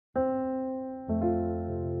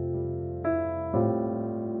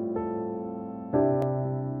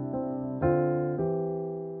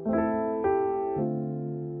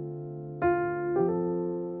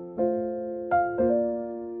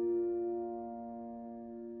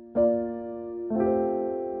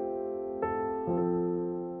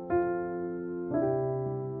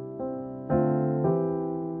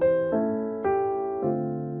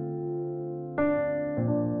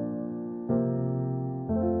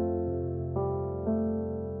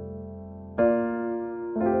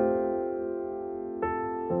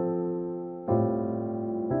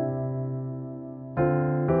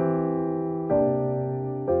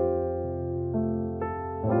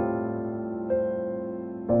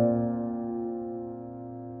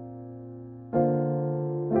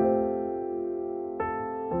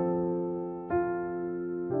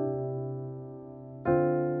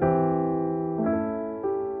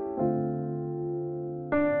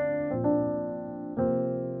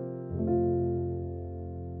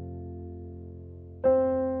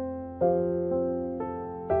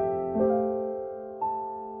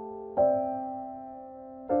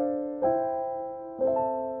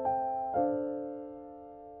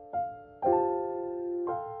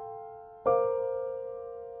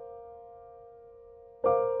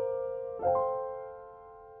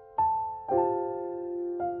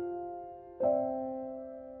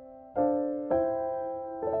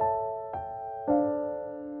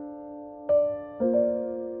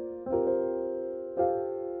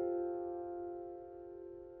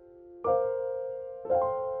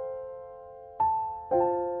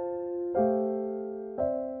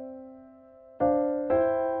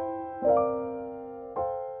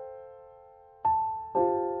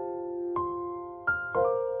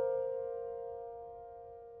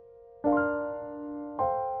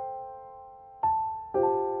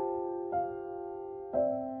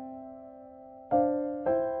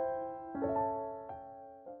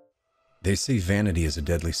They say vanity is a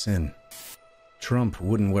deadly sin. Trump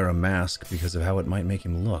wouldn't wear a mask because of how it might make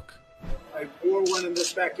him look. I wore one in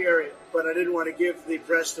this back area, but I didn't want to give the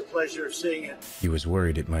press the pleasure of seeing it. He was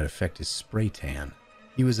worried it might affect his spray tan.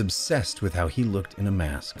 He was obsessed with how he looked in a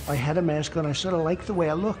mask. I had a mask on, I sort of liked the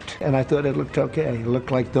way I looked, and I thought it looked okay. It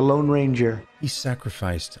looked like the Lone Ranger. He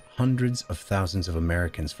sacrificed hundreds of thousands of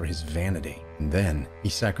Americans for his vanity, and then he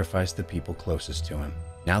sacrificed the people closest to him.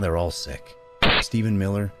 Now they're all sick. Stephen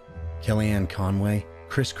Miller, Kellyanne Conway,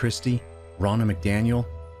 Chris Christie, Ronna McDaniel,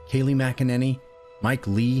 Kayleigh McEnany, Mike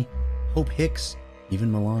Lee, Hope Hicks,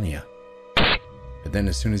 even Melania. But then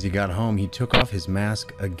as soon as he got home, he took off his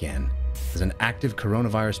mask again. As an active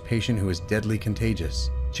coronavirus patient who is deadly contagious,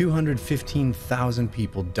 215,000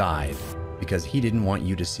 people died because he didn't want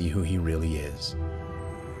you to see who he really is.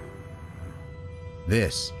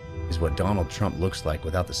 This is what Donald Trump looks like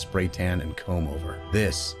without the spray tan and comb over.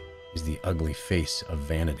 This is the ugly face of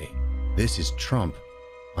vanity. This is Trump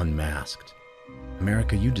unmasked.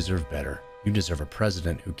 America, you deserve better. You deserve a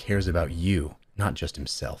president who cares about you, not just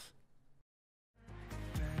himself.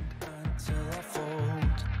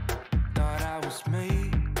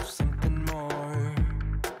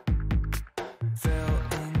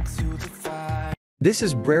 This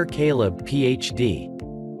is Brer Caleb, Ph.D.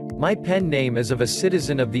 My pen name is of a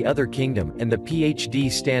citizen of the other kingdom, and the Ph.D.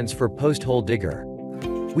 stands for post-hole digger.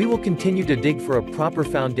 We will continue to dig for a proper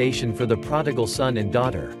foundation for the prodigal son and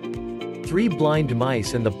daughter. 3 blind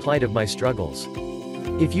mice and the plight of my struggles.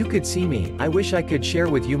 If you could see me, I wish I could share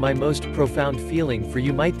with you my most profound feeling, for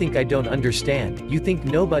you might think I don't understand. You think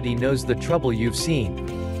nobody knows the trouble you've seen.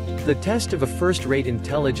 The test of a first-rate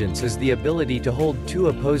intelligence is the ability to hold 2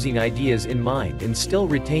 opposing ideas in mind and still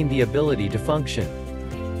retain the ability to function.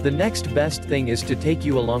 The next best thing is to take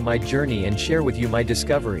you along my journey and share with you my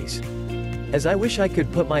discoveries. As I wish I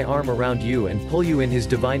could put my arm around you and pull you in his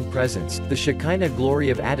divine presence, the Shekinah glory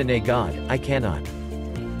of Adonai God, I cannot.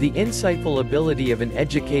 The insightful ability of an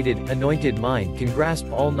educated, anointed mind can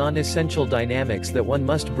grasp all non-essential dynamics that one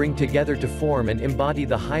must bring together to form and embody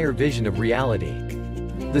the higher vision of reality.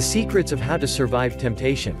 The secrets of how to survive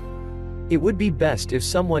temptation. It would be best if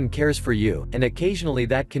someone cares for you, and occasionally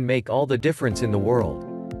that can make all the difference in the world.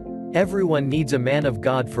 Everyone needs a man of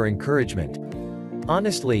God for encouragement.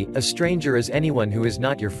 Honestly, a stranger is anyone who is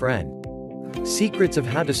not your friend. Secrets of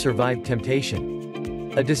how to survive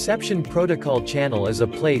temptation. A deception protocol channel is a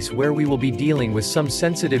place where we will be dealing with some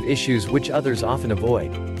sensitive issues which others often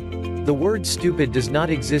avoid. The word stupid does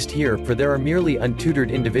not exist here, for there are merely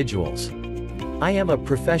untutored individuals. I am a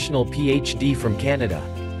professional Ph.D. from Canada.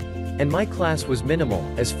 And my class was minimal.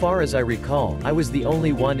 As far as I recall, I was the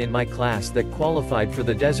only one in my class that qualified for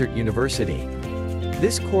the Desert University.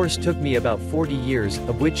 This course took me about 40 years,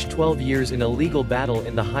 of which 12 years in a legal battle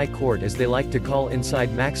in the High Court, as they like to call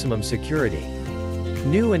inside maximum security.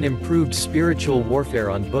 New and improved spiritual warfare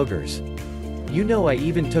on boogers. You know, I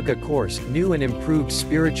even took a course, New and Improved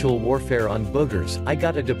Spiritual Warfare on Boogers. I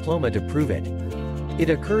got a diploma to prove it. It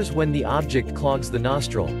occurs when the object clogs the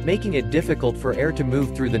nostril, making it difficult for air to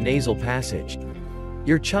move through the nasal passage.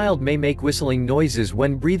 Your child may make whistling noises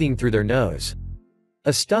when breathing through their nose.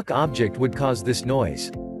 A stuck object would cause this noise.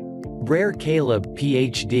 Brer Caleb,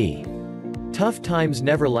 Ph.D. Tough times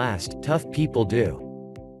never last, tough people do.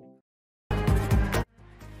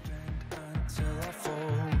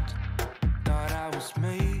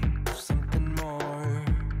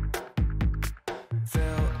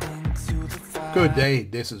 Good day,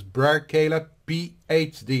 this is Brer Caleb,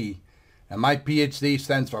 Ph.D. and my Ph.D.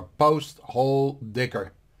 stands for post-hole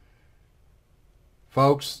digger.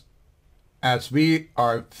 Folks, as we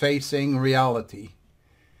are facing reality,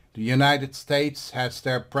 the United States has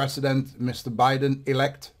their president, Mr.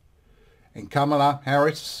 Biden-elect, and Kamala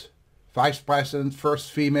Harris, vice president,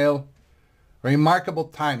 first female. Remarkable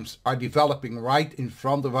times are developing right in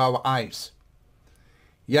front of our eyes.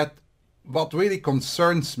 Yet, what really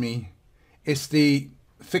concerns me is the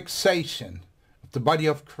fixation of the body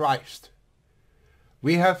of Christ.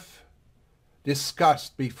 We have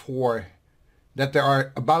discussed before that there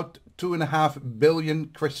are about 2.5 billion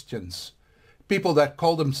Christians, people that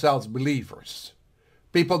call themselves believers,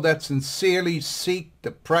 people that sincerely seek the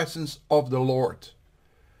presence of the Lord.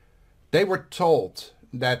 They were told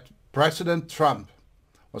that President Trump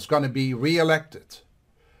was going to be re-elected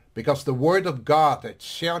because the Word of God had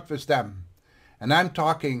shared with them, and I'm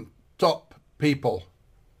talking top people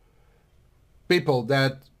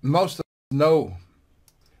that most of us know: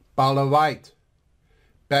 Paula White,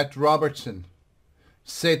 Pat Robertson,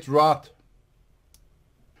 Sid Roth,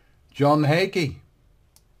 John Hagee,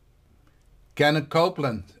 Kenneth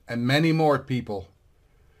Copeland, and many more people.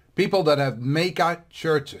 People that have mega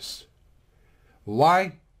churches,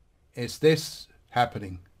 Why is this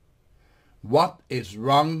happening? What is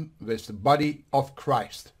wrong with the body of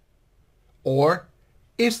Christ? Or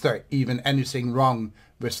is there even anything wrong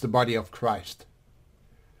with the body of Christ?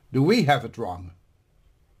 Do we have it wrong?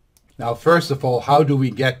 Now, first of all, how do we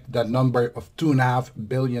get that number of 2.5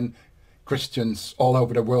 billion Christians all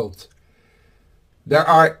over the world? There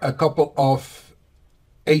are a couple of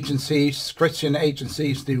agencies, Christian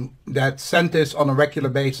agencies, that send this on a regular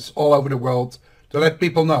basis all over the world to let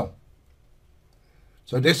people know.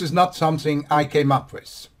 So this is not something I came up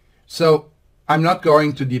with. So I'm not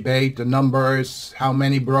going to debate the numbers, how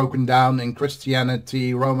many broken down in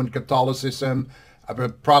Christianity, Roman Catholicism,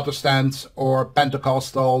 Protestants or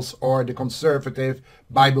Pentecostals or the conservative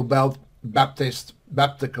Bible Belt Baptist,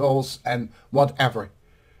 Bapticals and whatever.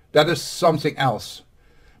 That is something else.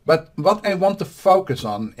 But what I want to focus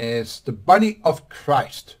on is the body of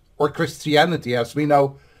Christ, or Christianity as we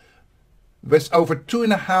know, with over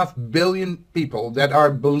 2.5 billion people that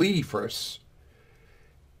are believers,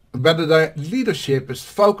 whether their leadership is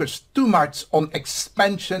focused too much on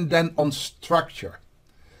expansion than on structure.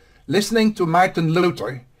 Listening to Maarten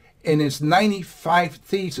Luther in his 95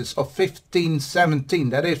 Theses of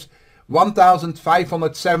 1517, that is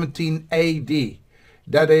 1517 AD,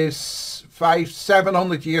 that is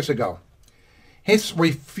 700 years ago. His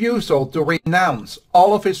refusal to renounce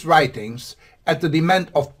all of his writings at the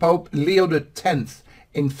demand of Pope Leo X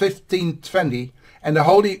in 1520 and the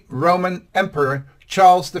Holy Roman Emperor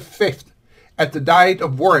Charles V at the Diet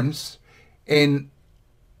of Worms in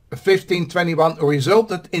 1521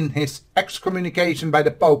 resulted in his excommunication by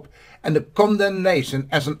the Pope and the condemnation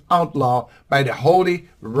as an outlaw by the Holy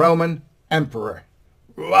Roman Emperor.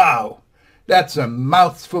 Wow, that's a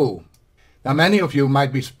mouthful. Now many of you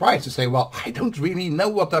might be surprised to say, well, I don't really know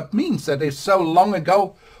what that means. That is so long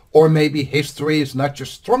ago, or maybe history is not your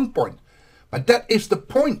strong point. But that is the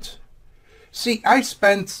point. See, I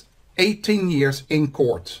spent 18 years in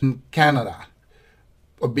court in Canada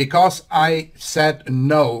because I said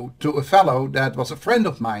no to a fellow that was a friend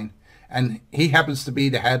of mine, and he happens to be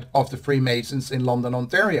the head of the Freemasons in London,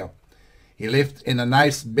 Ontario. He lived in a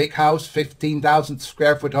nice big house, 15,000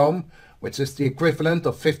 square foot home, which is the equivalent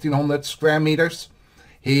of 1,500 square meters.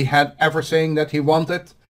 He had everything that he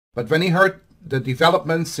wanted, but when he heard the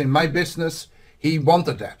developments in my business, he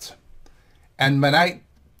wanted that. And when I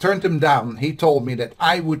turned him down, he told me that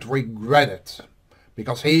I would regret it,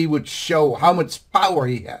 because he would show how much power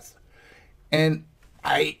he has. And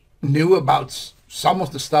I knew about some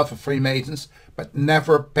of the stuff of Freemasons, but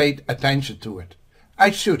never paid attention to it.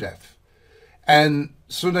 I should have. And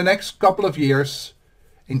so the next couple of years,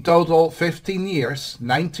 in total 15 years,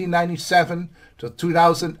 1997 to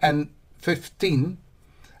 2015,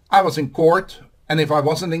 I was in court. And if I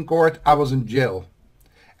wasn't in court, I was in jail.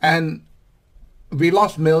 And we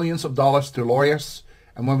lost millions of dollars to lawyers.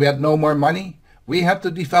 And when we had no more money, we had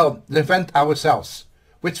to defend ourselves,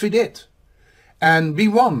 which we did. And we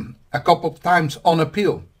won a couple of times on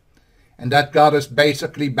appeal. And that got us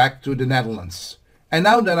basically back to the Netherlands. And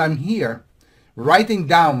now that I'm here, writing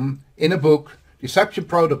down in a book, Deception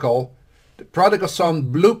Protocol, the Prodigal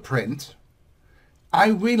Son Blueprint, I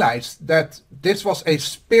realized that this was a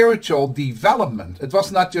spiritual development. It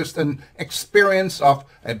was not just an experience of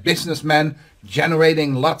a businessman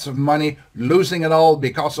generating lots of money, losing it all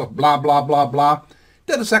because of blah, blah, blah, blah.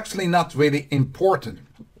 That is actually not really important.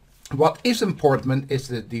 What is important is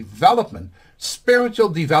the development, spiritual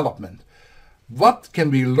development. What can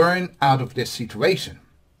we learn out of this situation?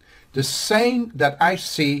 The same that I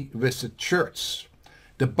see with the church,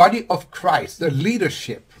 the body of Christ, the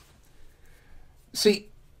leadership. See,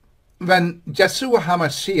 when Yeshua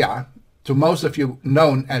HaMashiach, to most of you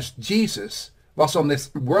known as Jesus, was on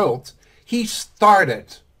this world, he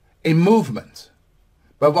started a movement.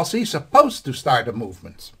 But was he supposed to start a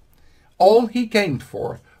movement? All he came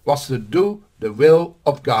for was to do the will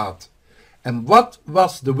of God. And what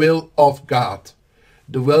was the will of God?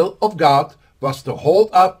 The will of God was to hold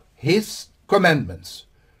up his commandments.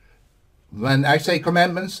 When I say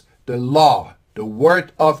commandments, the law, the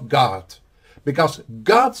word of God. Because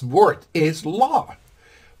God's word is law.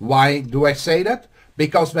 Why do I say that?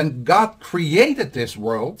 Because when God created this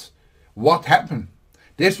world, what happened?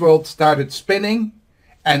 This world started spinning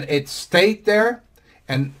and it stayed there.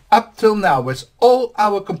 And up till now, with all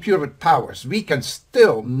our computer powers, we can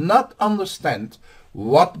still not understand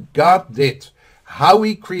what God did, how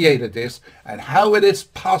he created this, and how it is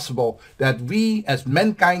possible that we as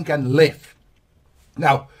mankind can live.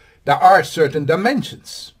 Now, there are certain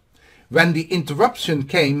dimensions. When the interruption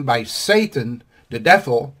came by Satan, the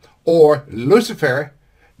devil, or Lucifer,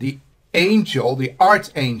 the angel, the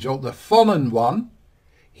archangel, the fallen one,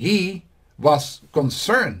 he was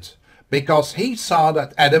concerned because he saw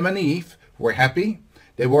that Adam and Eve were happy.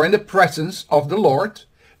 They were in the presence of the Lord,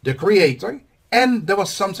 the Creator, and there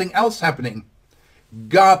was something else happening.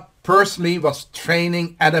 God personally was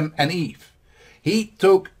training Adam and Eve. He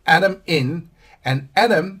took Adam in, and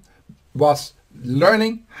Adam was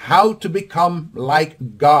learning how to become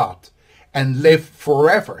like God and live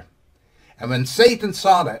forever. And when Satan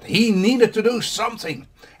saw that, he needed to do something,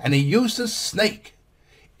 and he used a snake.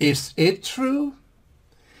 Is it true?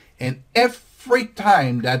 And every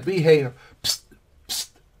time that we hear psst, psst,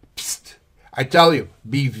 psst, I tell you,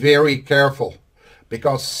 be very careful,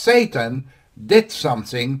 because Satan did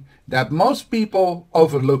something that most people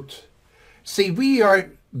overlooked. See, we are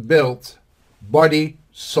built body,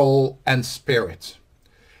 soul, and spirit.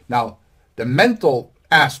 Now, the mental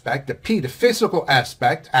aspect, the physical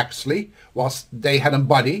aspect, actually, was they had a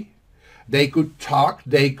body. They could talk,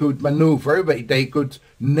 they could maneuver, they could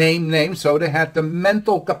name names, so they had the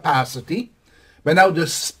mental capacity. But now the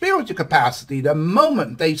spiritual capacity, the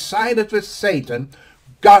moment they sided with Satan,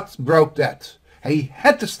 God broke that. He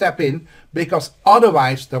had to step in, because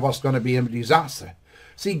otherwise there was going to be a disaster.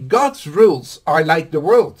 See, God's rules are like the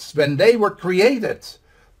world's. When they were created,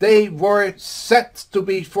 they were set to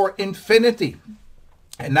be for infinity.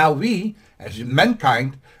 And now we, as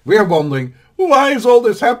mankind, we're wondering, why is all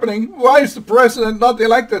this happening? Why is the president not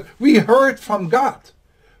elected? We heard from God.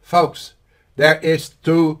 Folks, there is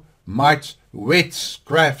too much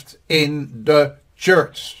witchcraft in the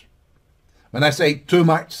church. When I say too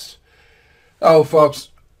much, oh folks,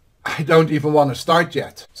 I don't even want to start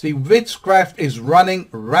yet. See, witchcraft is running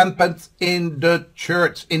rampant in the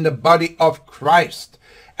church, in the body of Christ.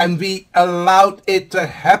 And we allowed it to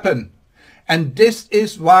happen. And this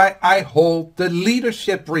is why I hold the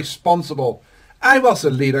leadership responsible. I was a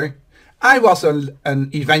leader. I was an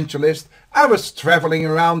evangelist. I was traveling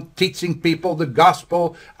around teaching people the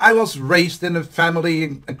gospel. I was raised in a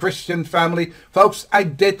family, a Christian family. Folks, I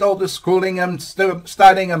did all the schooling and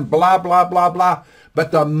studying and blah, blah, blah, blah.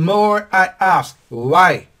 But the more I asked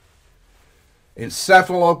why, in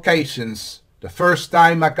several occasions, the first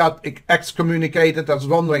time I got excommunicated, I was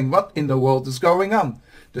wondering what in the world is going on.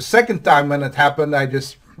 The second time when it happened, I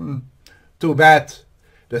just, too bad.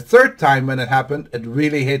 The third time when it happened, it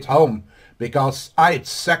really hit home, because I had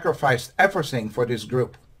sacrificed everything for this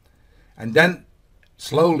group. And then,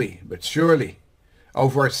 slowly but surely,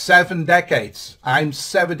 over 7 decades, I'm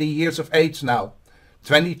 70 years of age now.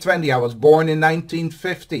 2020, I was born in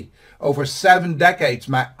 1950. Over 7 decades,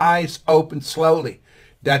 my eyes opened slowly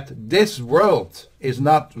that this world is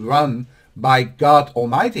not run by God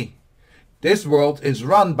Almighty. This world is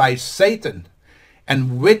run by Satan.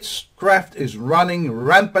 And witchcraft is running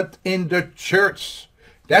rampant in the church.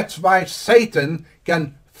 That's why Satan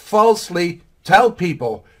can falsely tell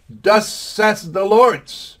people, thus says the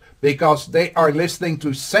Lord, because they are listening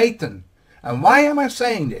to Satan. And why am I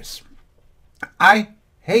saying this? I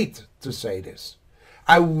hate to say this.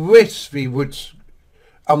 I wish we would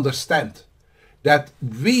understand that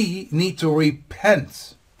we need to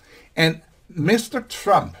repent. And Mr.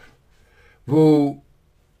 Trump, who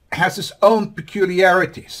has his own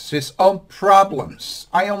peculiarities, his own problems,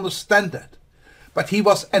 I understand that. But he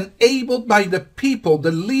was enabled by the people,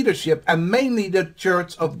 the leadership, and mainly the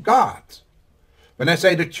Church of God. When I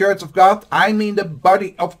say the Church of God, I mean the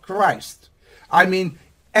body of Christ. I mean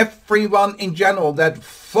everyone in general that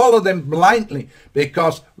followed him blindly,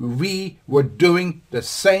 because we were doing the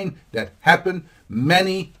same that happened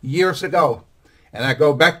many years ago. And I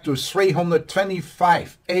go back to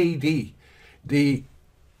 325 AD, the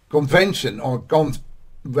convention, or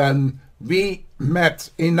when we met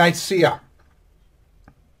in Nicaea.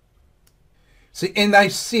 See, in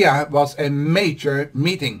Nicaea was a major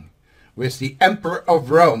meeting with the Emperor of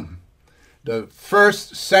Rome, the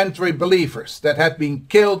first century believers that had been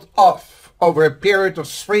killed off over a period of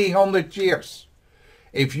 300 years.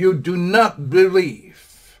 If you do not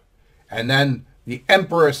believe, and then the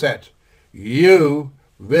emperor said, you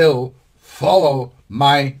will follow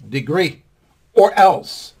my decree, or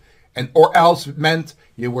else. And or else meant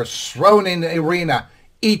you were thrown in the arena,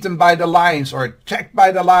 eaten by the lions, or attacked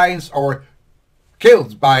by the lions, or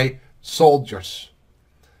killed by soldiers.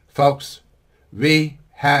 Folks, we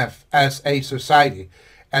have, as a society,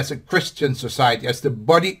 as a Christian society, as the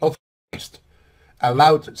body of Christ,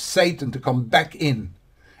 allowed Satan to come back in.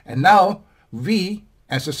 And now we,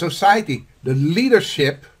 as a society, the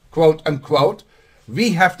leadership, quote unquote,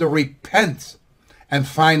 we have to repent and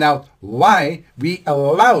find out why we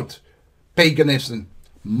allowed paganism,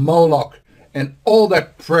 Moloch, and all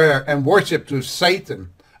that prayer and worship to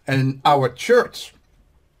Satan in our church.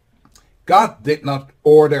 God did not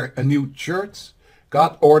order a new church.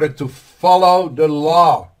 God ordered to follow the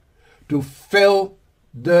law, to fulfill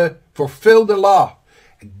the law.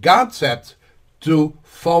 God said to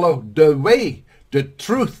follow the way, the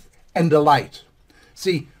truth, and the light.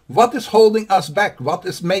 See, what is holding us back? What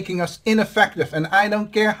is making us ineffective? And I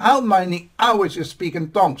don't care how many hours you speak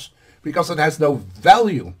in tongues, because it has no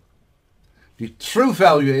value. The true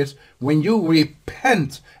value is when you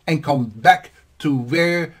repent and come back to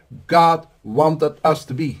where God wanted us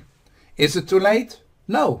to be. Is it too late?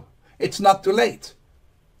 No, it's not too late,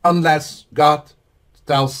 unless God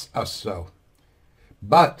tells us so.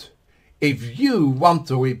 But if you want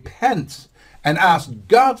to repent and ask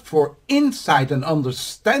God for insight and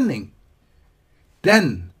understanding,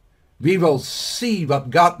 then we will see what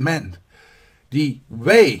God meant. The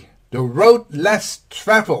way, the road less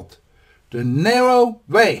traveled, the narrow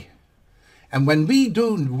way. And when we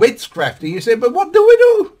do witchcraft, and you say, but what do we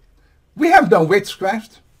do? We have no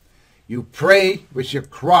witchcraft. You pray with your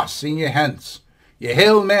cross in your hands, your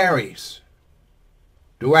Hail Marys.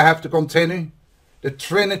 Do I have to continue? The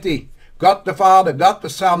Trinity, God the Father, God the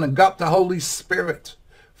Son, and God the Holy Spirit.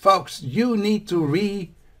 Folks, you need to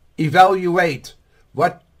re-evaluate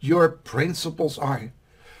what your principles are.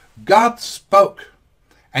 God spoke,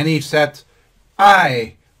 and he said,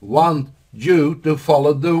 I want you to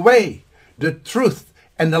follow the way, the truth,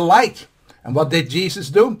 and the light. And what did Jesus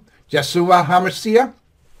do? Yeshua HaMashiach,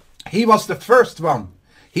 he was the first one.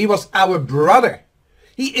 He was our brother.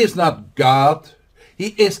 He is not God.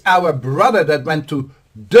 He is our brother that went to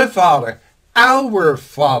the Father, our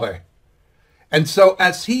Father. And so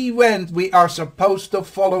as he went, we are supposed to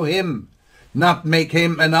follow him, not make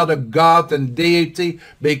him another God and deity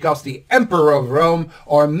because the Emperor of Rome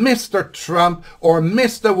or Mr. Trump or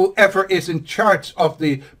Mr. whoever is in charge of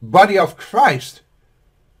the body of Christ.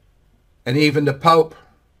 And even the Pope,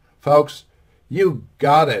 folks, you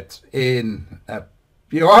got it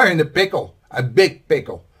you are in a pickle, a big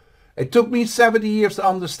pickle. It took me 70 years to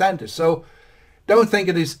understand this. So don't think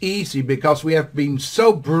it is easy because we have been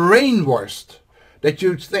so brainwashed that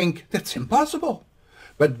you think that's impossible.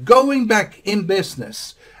 But going back in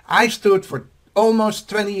business, I stood for almost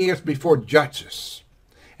 20 years before judges.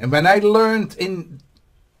 And when I learned in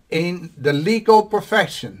the legal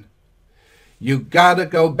profession, you gotta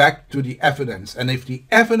go back to the evidence. And if the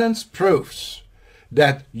evidence proves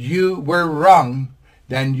that you were wrong,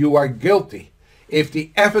 then you are guilty. If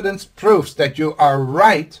the evidence proves that you are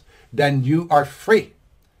right, then you are free.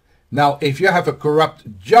 Now, if you have a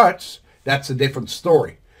corrupt judge, that's a different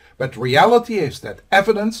story. But reality is that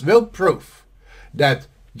evidence will prove that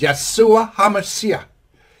Yeshua HaMashiach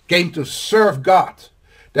came to serve God.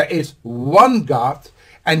 There is one God,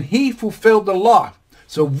 and he fulfilled the law.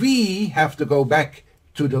 So we have to go back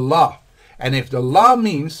to the law. And if the law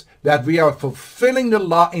means that we are fulfilling the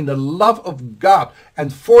law in the love of God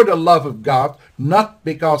and for the love of God, not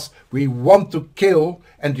because we want to kill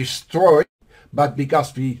and destroy, but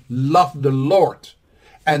because we love the Lord.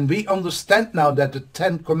 And we understand now that the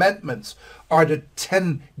 10 commandments are the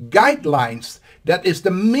 10 guidelines. That is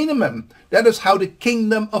the minimum. That is how the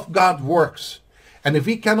kingdom of God works. And if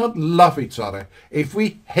we cannot love each other, if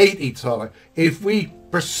we hate each other, if we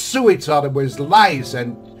pursue each other with lies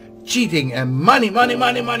and cheating and money,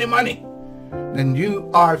 then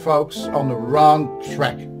you are, folks, on the wrong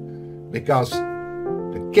track. Because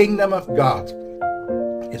the kingdom of God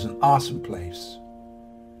is an awesome place.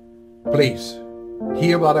 Please,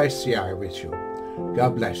 hear what I share with you.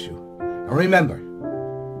 God bless you. And remember,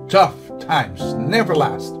 tough times never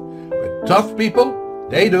last. But tough people,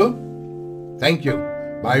 they do. Thank you.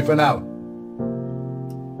 Bye for now.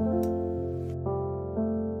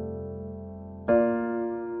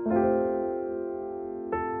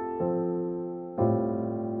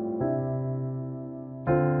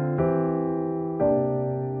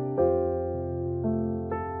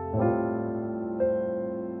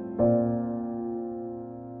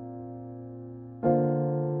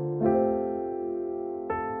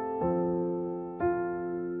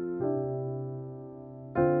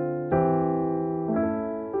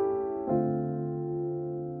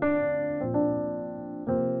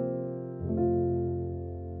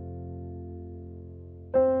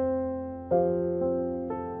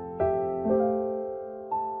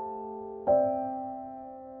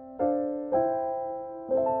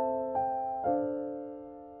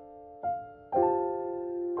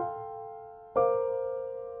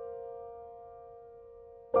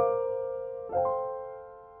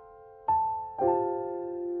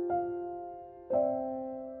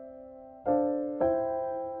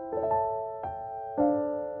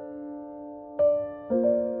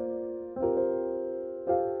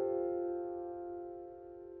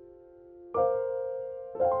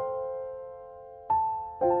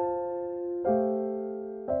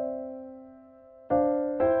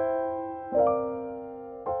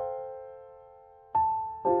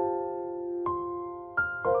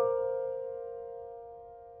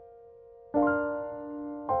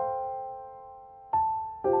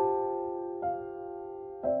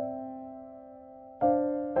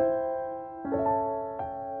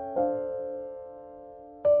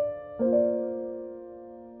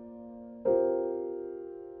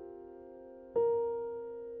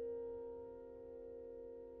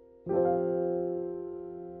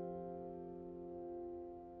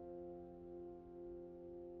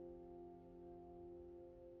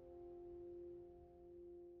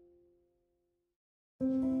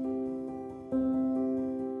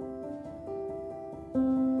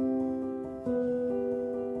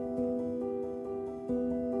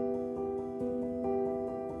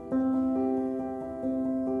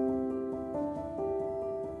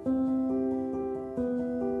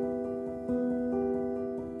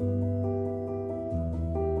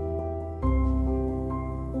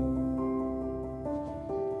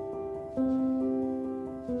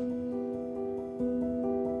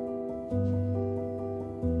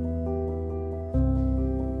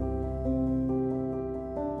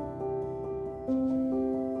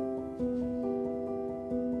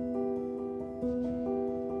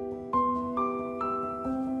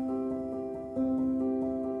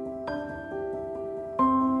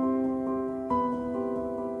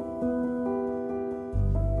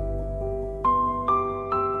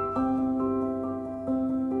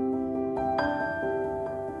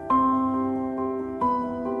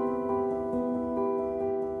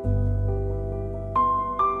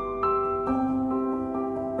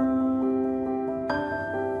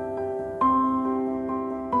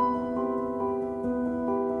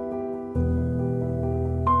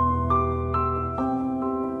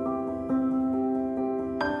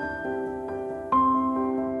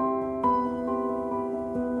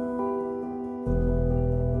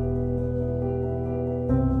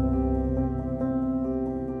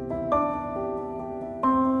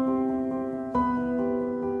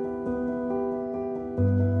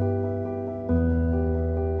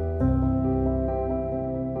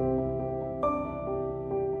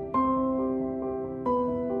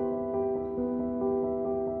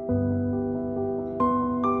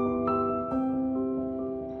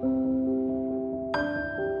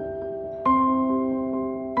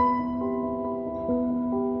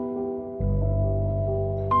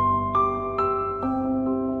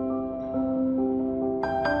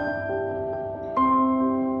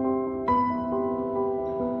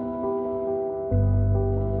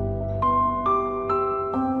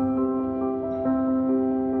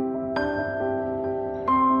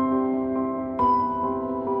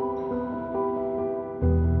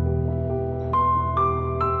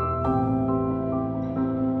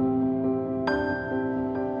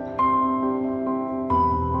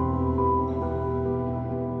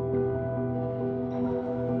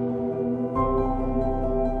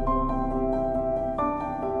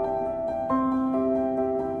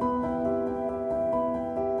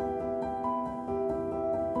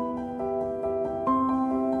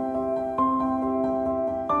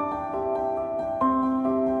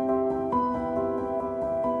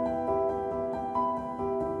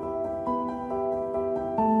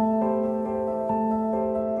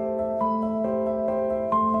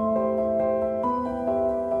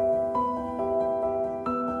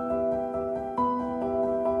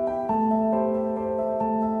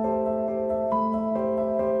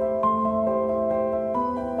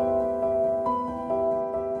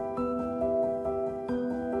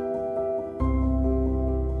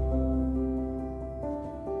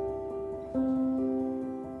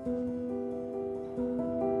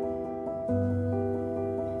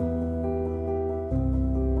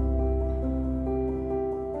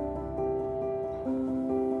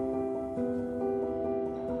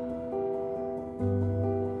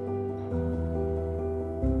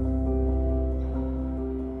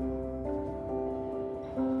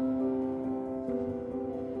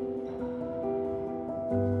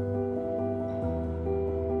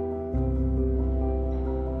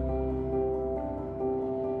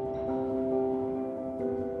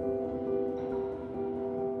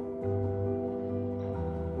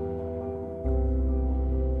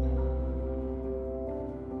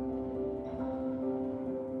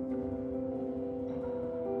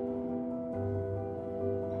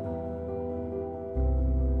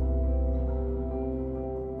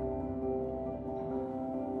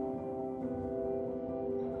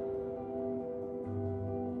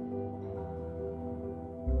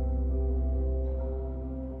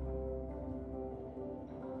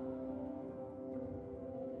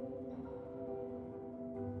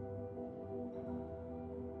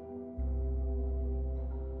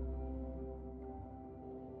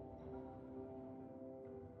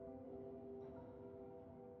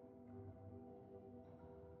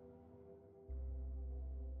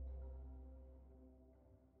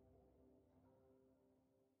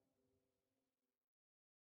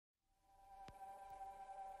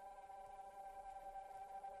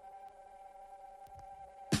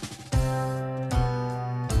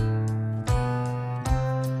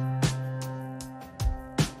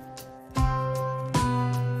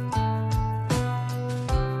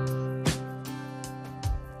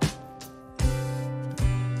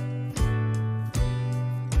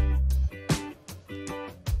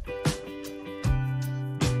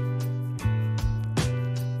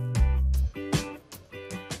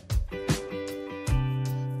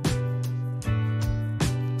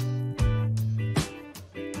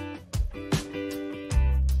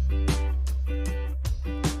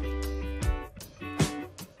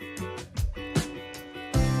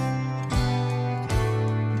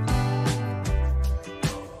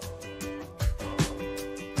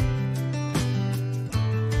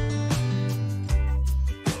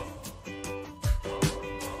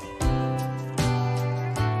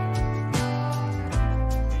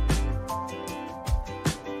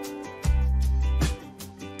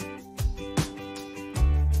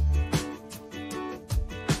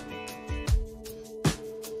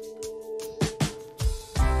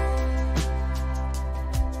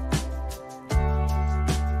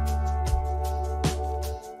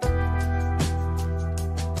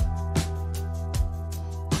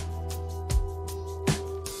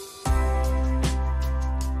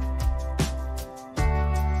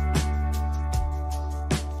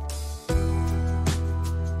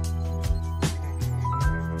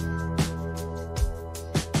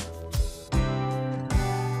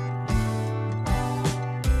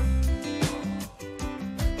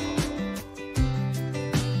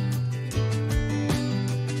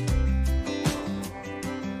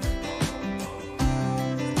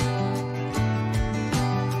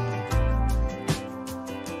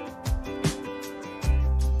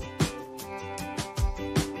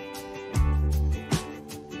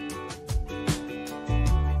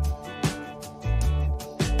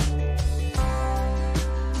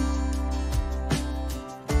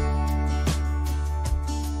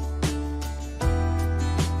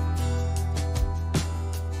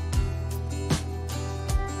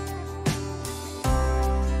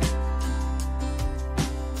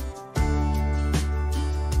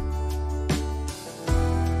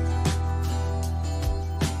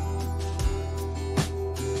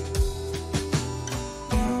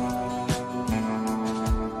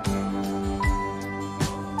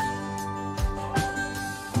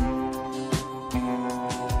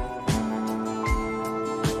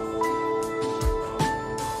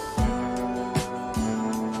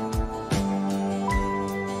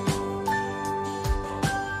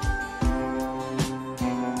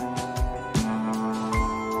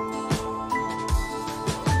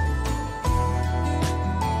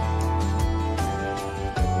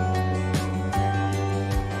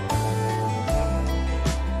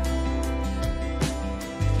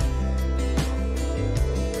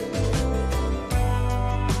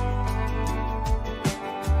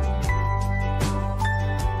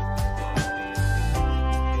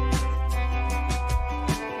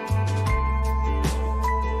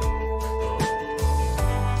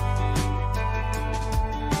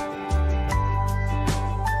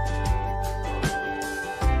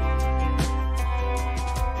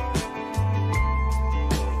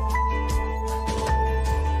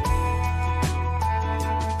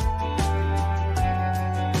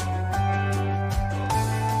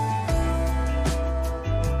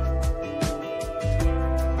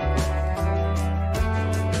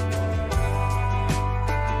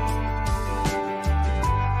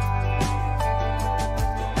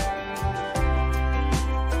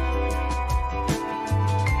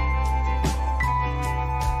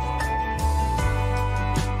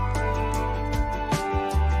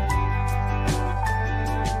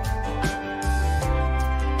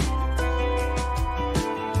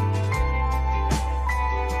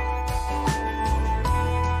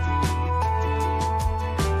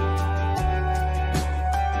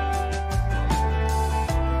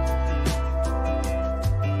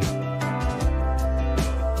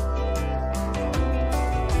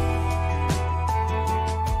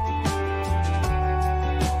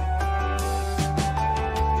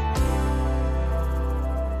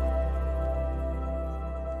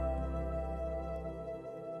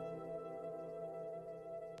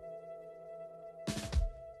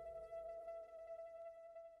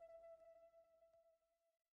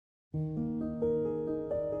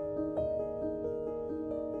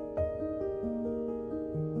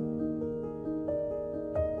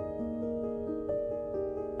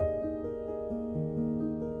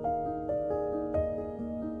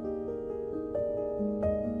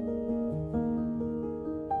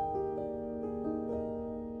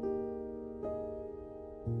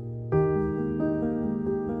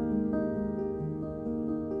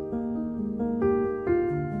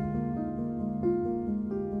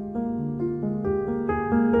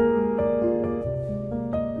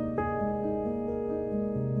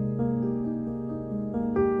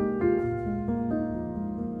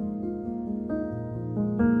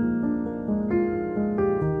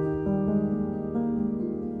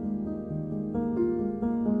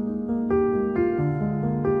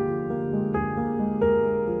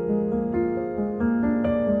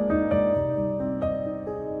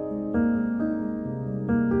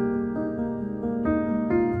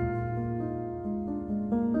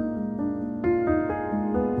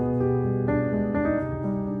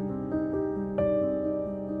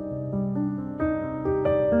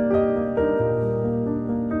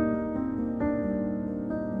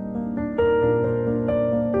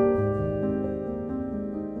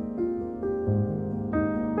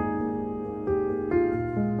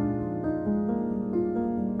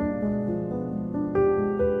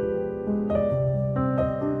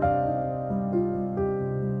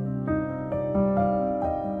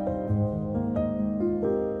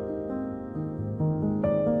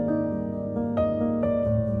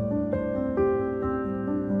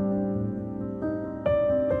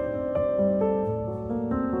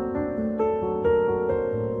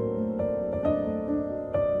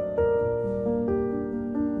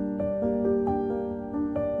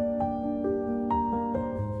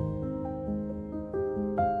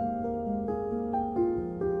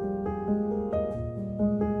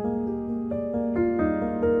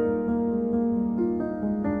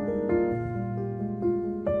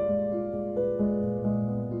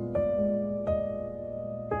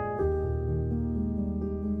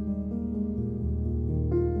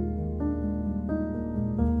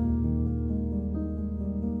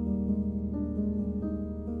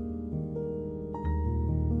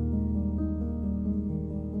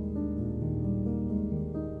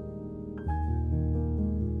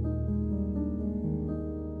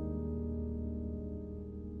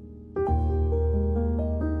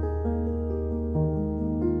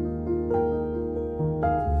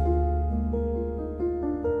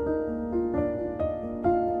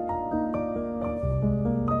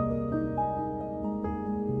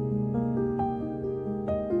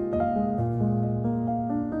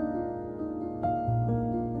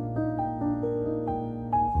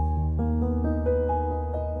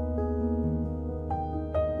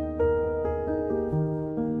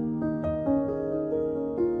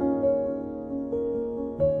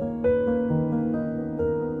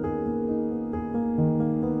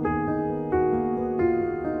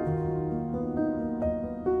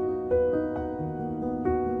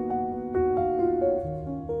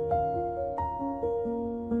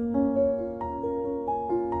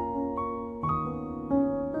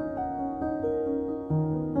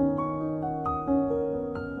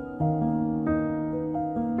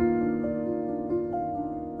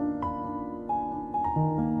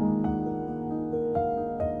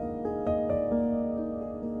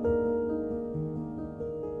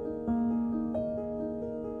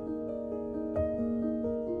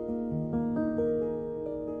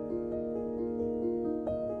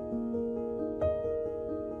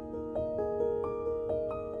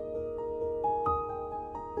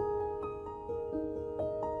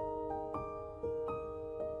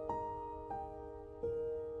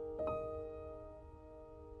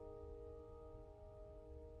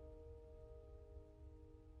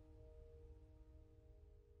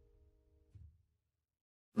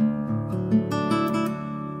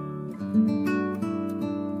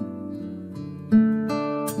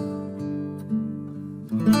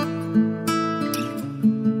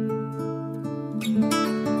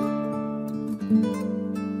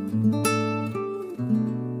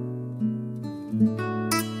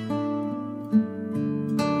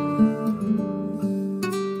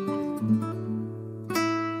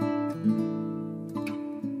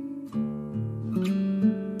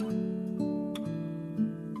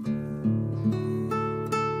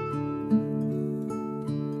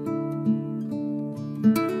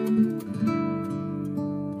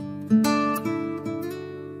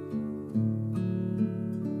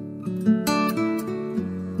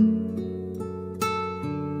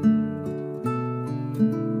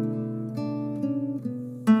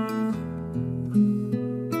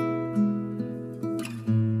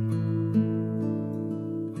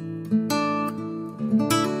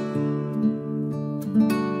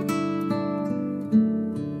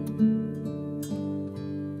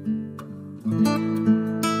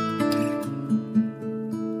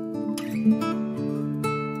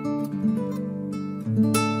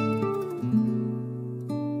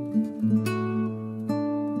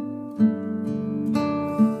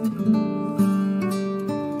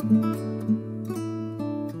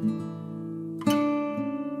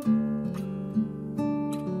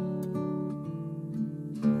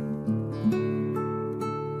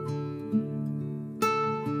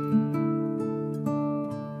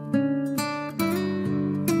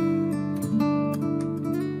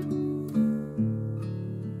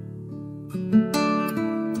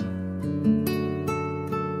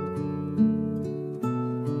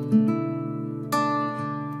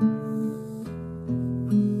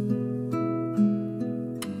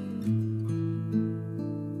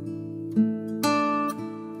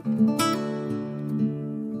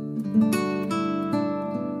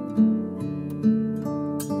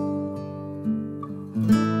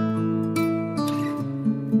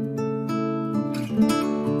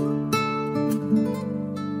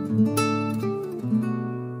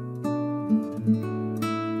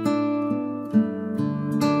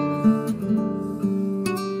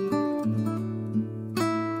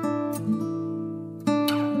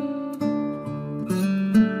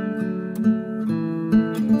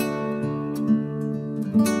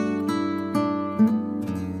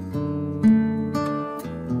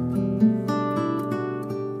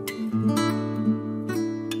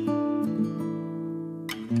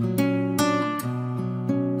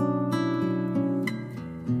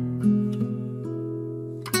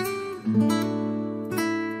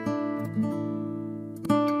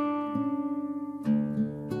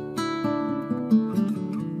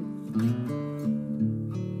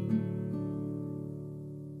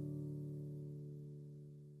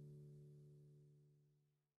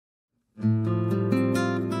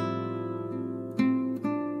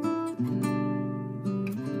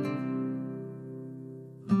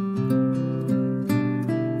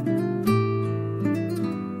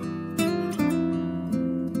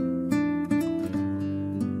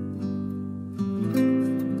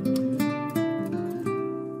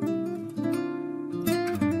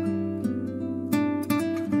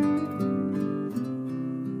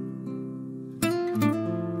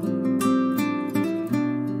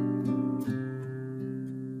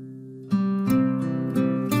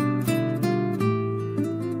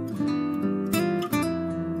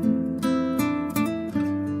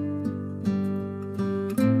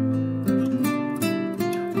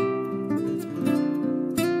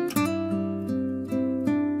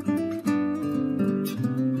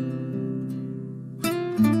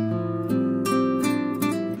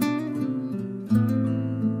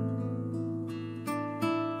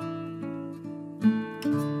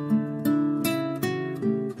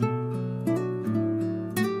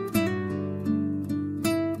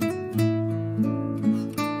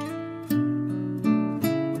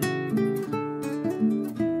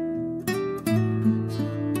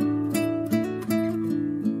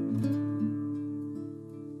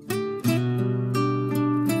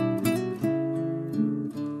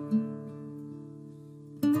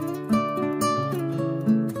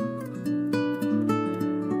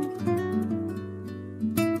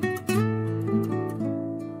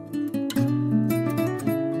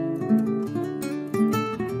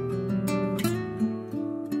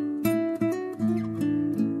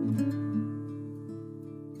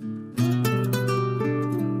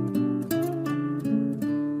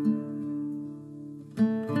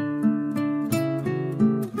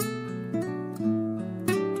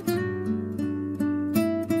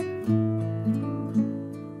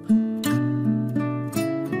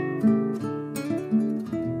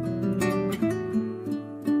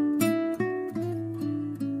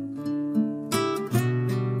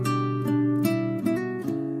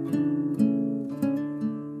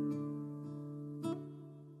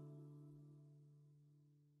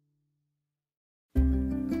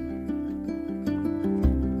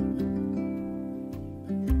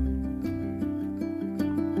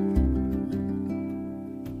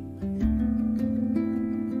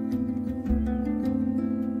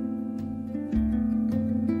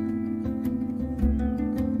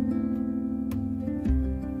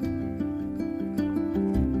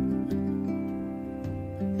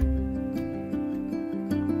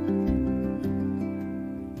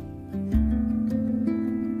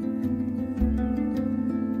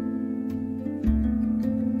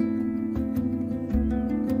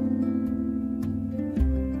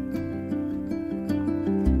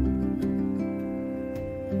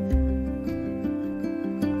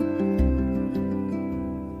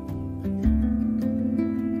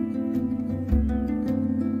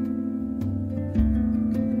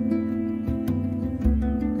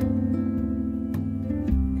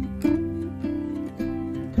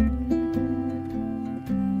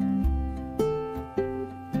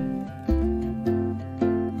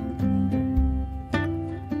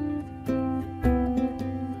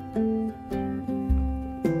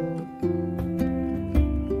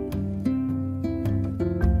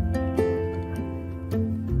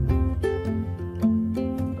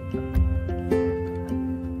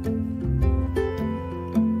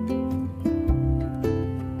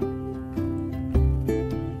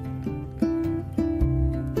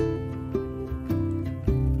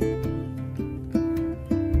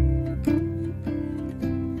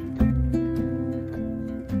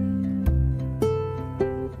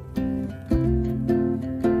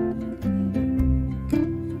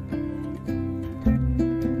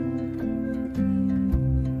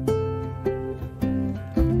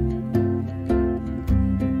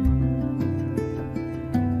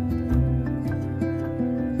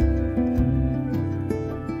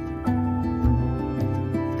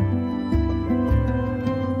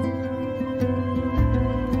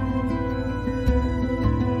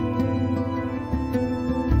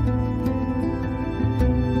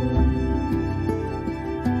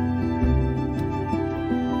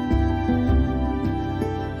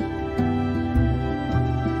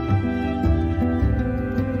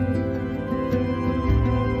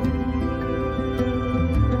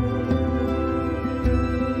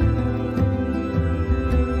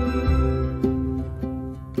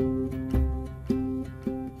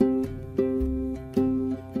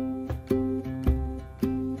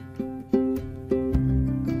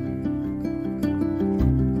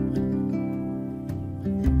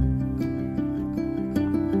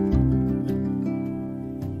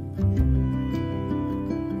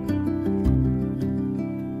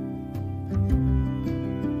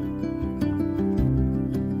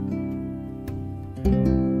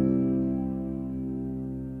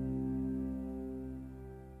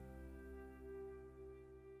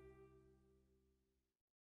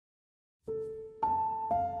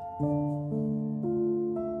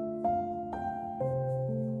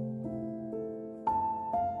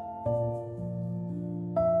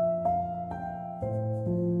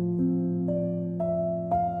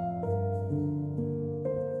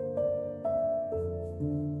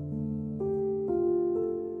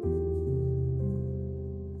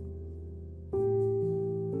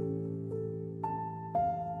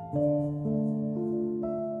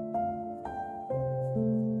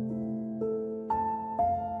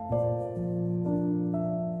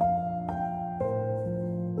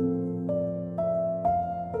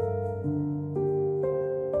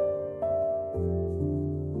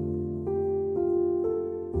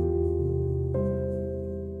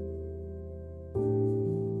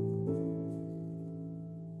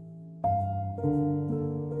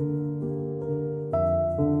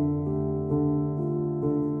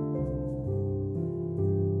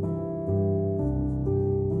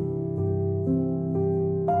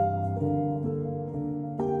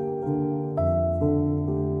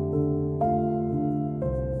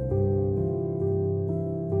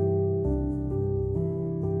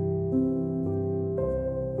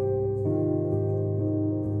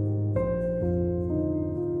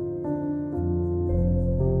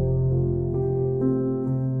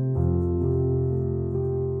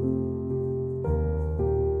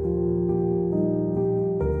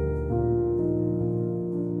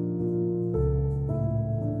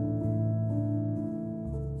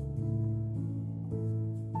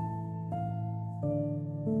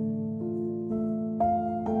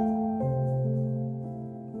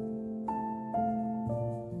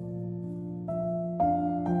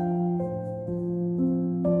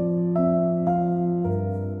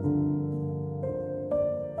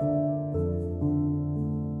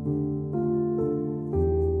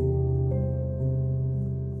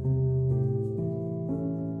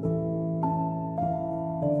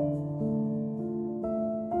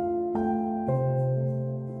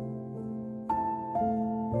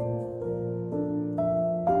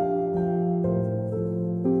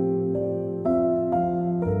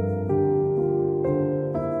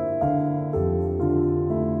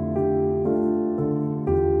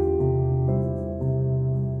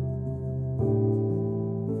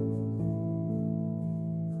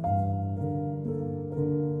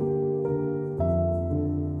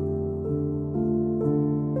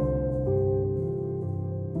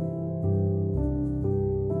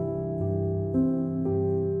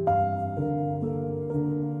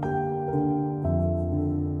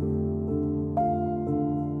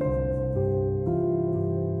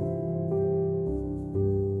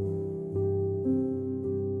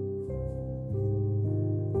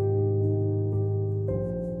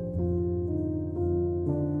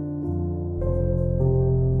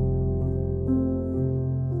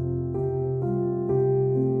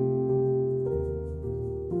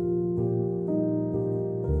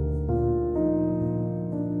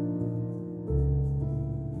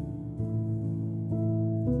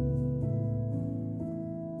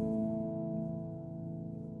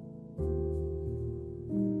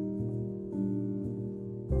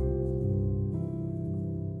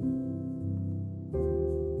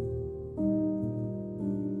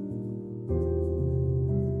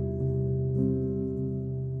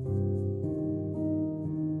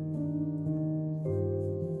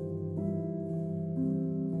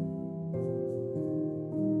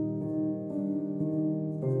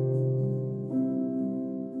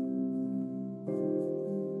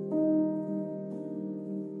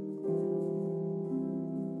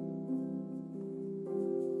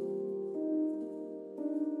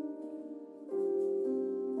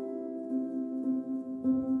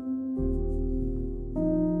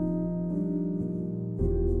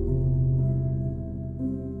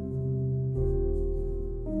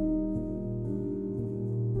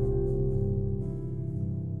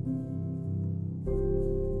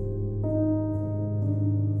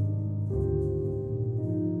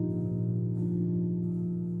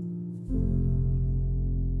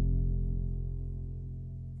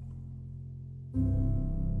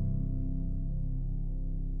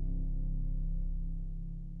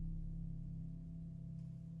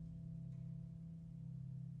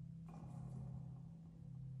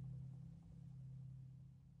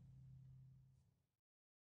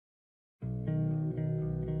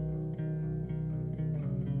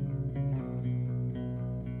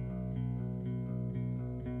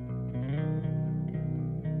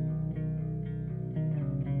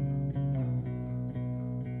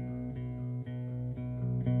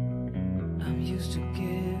 used to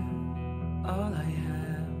give all I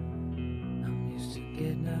have. I'm used to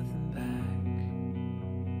get nothing back.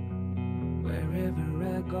 Wherever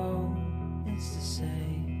I go, it's the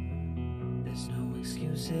same. There's no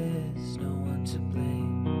excuses, no one to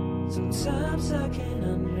blame. Sometimes I can't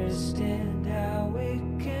understand how it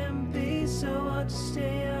can be so hard to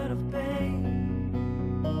stay out of pain.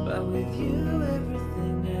 But with you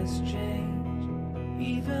everything has changed,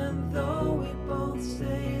 even though we both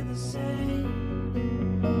stay the same.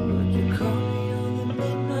 Would you call me on the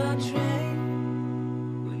midnight train?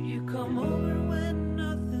 Would you come over when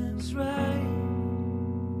nothing's right?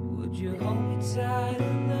 Would you hold me tight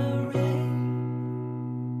in the rain,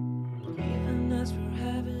 even as we're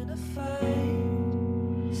having a fight?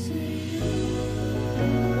 Say you,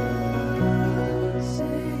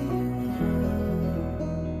 say you,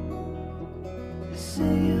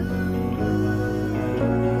 say you.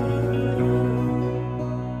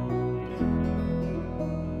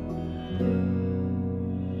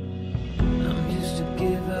 I'm used to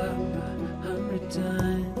give up 100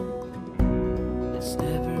 times. It's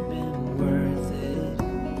never been worth it,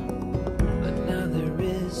 but now there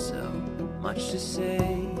is so much to say.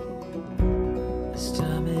 This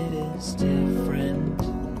time it is different.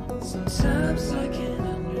 Sometimes I can't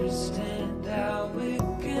understand how it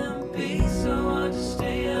can be so hard to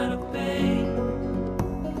stay out of pain.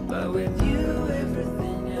 But with you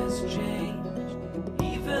everything has changed,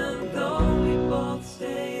 even though we both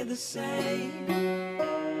stay the same.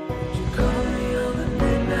 Would you call me on the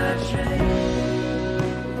midnight train?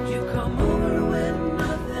 Would you come over when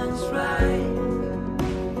nothing's right?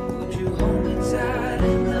 Would you hold me tight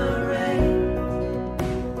in the rain,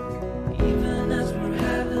 even as we're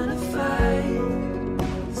having a fight?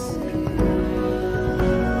 Say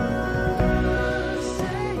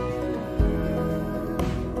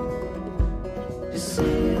you,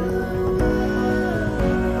 say you.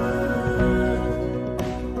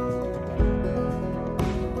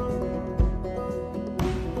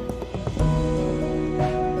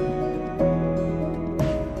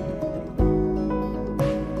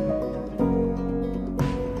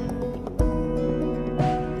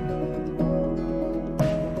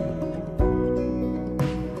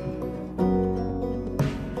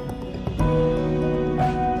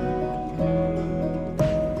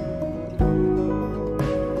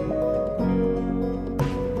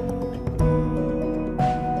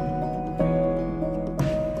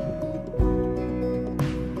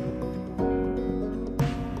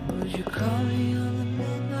 Would you call me on the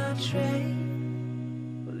midnight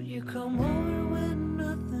train? Would you come over when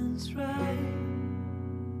nothing's right?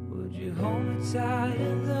 Would you hold me tight